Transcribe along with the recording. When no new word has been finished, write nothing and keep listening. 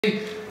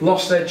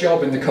Lost their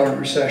job in the current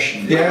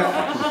recession.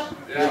 Yeah.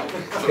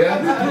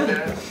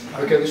 Yeah?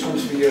 Okay, this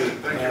one's for you.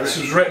 This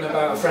was written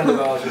about a friend of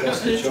ours who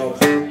lost his job.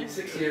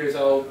 60 years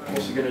old,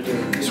 what's he going to do?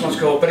 This one's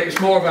called, but it's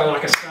more about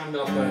like a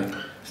stand-up,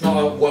 it's not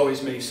a woe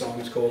is me song,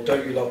 it's called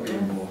Don't You Love Me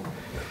Anymore.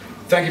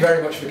 Thank you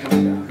very much for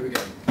coming down. Here we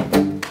go.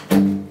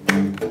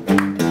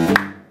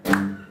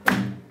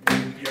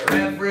 You're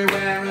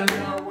everywhere and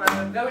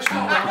nowhere. No, it's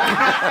not.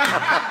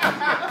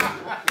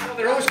 Well,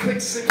 they're always quick to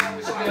sing out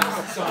with somebody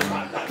else's song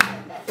like that.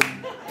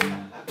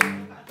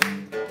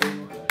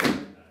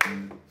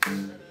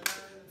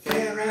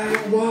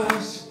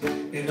 Was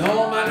in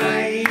all my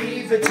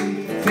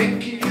naivety,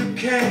 thinking you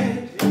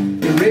cared,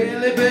 you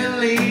really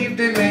believed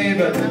in me,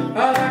 but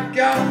all I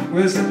got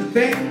was a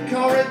think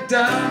or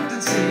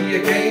redundancy.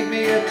 You gave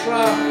me a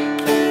clock,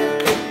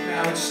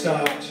 now it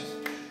starts.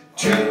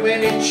 Too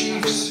many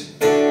chiefs,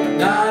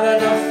 not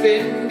enough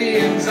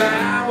Indians.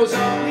 I was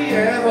only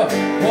ever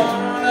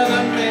one of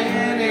the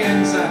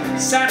millions. I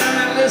sat and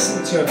I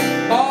listened to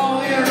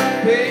all your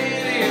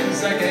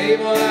opinions. I gave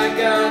all I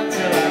got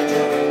till I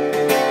dropped.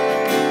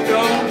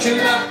 Don't you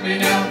love me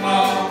no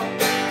more?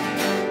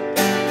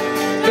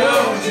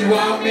 Don't you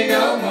want me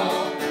no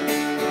more?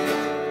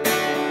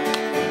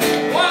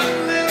 One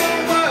little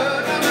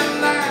word on the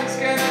line's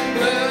getting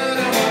blurred.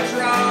 And what's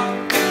wrong?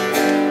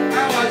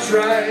 And what's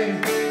right?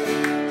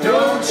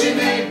 Don't you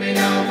need me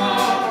no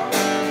more?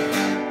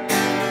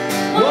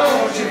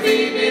 Won't you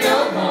feed me no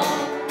more?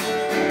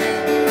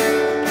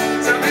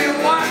 Tell me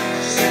what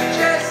you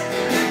suggest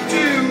to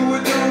do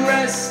with the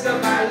rest of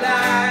my life.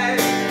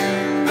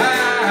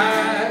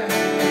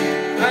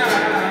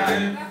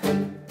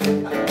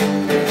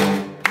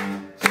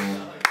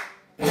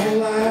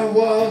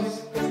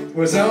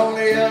 Was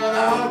only an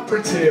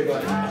operative,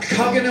 a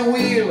cog in a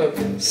wheel of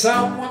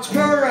someone's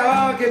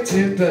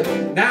prerogative. But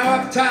now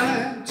I've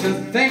time to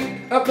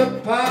think of the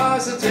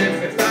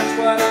positive. If that's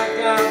what I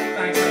got,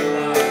 thanks a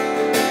lot.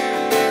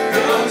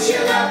 Don't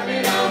you love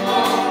me no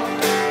more?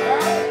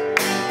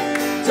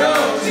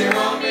 Don't you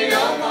want me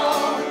no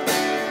more?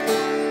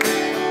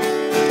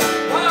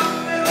 One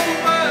little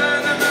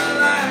word and the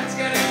line's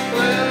getting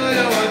blurred.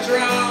 Oh, what's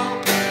wrong?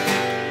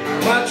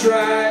 What's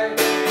right?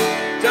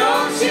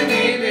 Don't you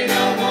need me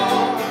no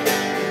more?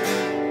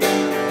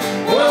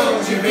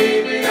 Won't you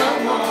need me no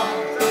more?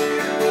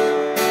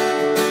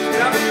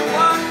 Tell me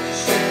what you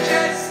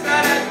suggest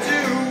that I do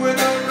with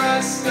the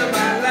rest of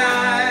my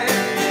life.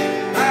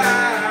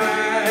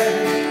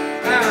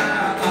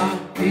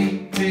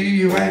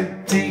 R-E-D-U-N-D-A-N-T,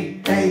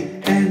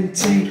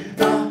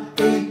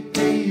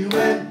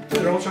 R-E-D-U-N.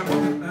 They're all trying to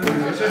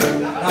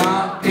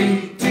R-E-D-U-N-D-A-N-T,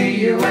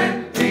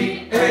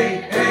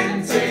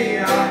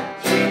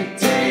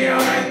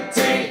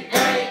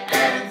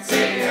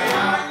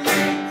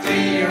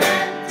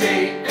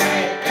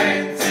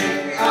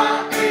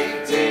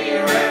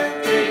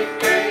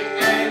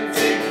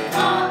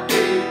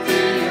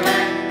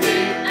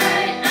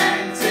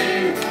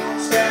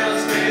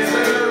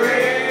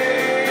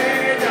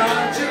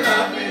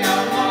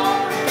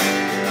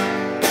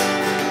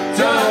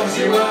 don't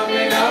you want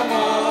me no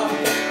more?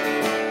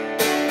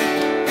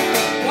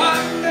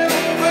 One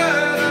little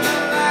word and the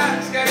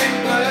line's getting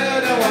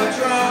blurred. Oh, what's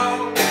wrong?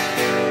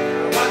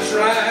 What's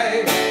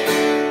right?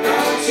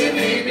 Don't you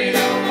need me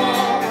no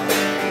more?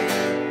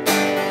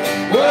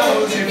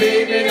 Won't you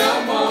need me no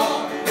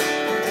more?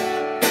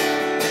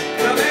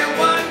 Tell me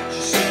what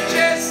you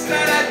suggest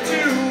that I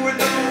do with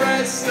the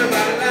rest of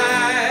my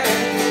life.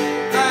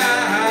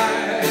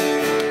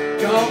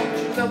 Don't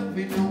you love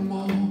me no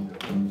more?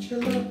 Don't you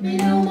love me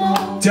no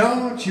more?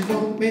 Don't you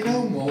want me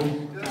no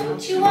more?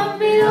 Don't you want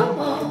me no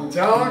more?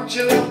 Don't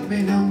you love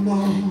me no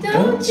more?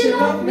 Don't you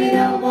love me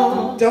no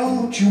more?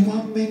 Don't you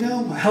want me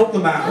no more? Help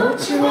them out.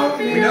 Don't you want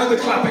me We know no the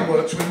more? clapping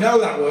works, we know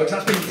that works,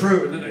 that's been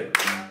proven, isn't it?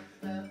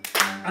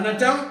 And I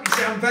don't, you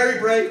see, I'm very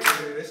brave to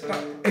do this,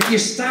 but if you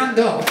stand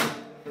up,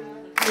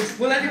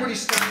 will anybody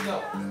stand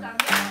up?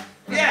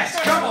 Yes,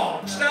 come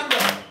on, stand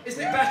up.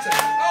 Isn't it better?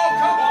 Oh,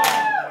 come on.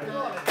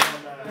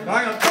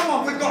 Hang on, come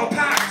on, we've got a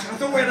pact. I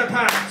thought we had a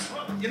pact.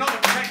 You're not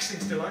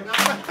texting still, are you?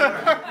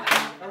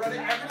 Already,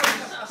 everybody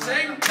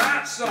sing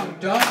that song.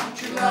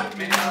 Don't you love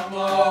me no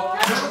more?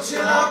 Don't you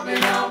love me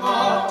no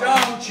more?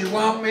 Don't you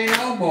want me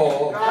no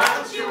more?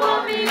 Don't you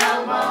want me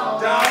no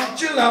more?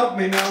 Don't you love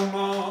me no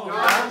more?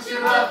 Don't you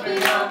love me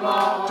no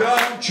more?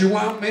 Don't you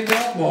want me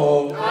no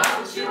more?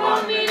 Don't you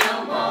want me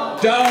no more?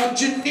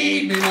 Don't you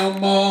need me no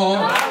more?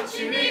 Don't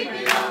you need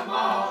me no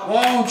more?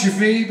 Won't you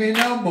feed me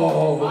no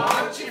more?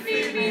 Won't you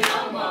feed me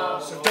no more?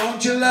 So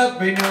don't you love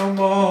me no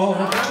more?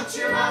 Don't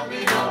you love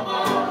me no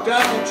more?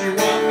 Don't you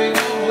want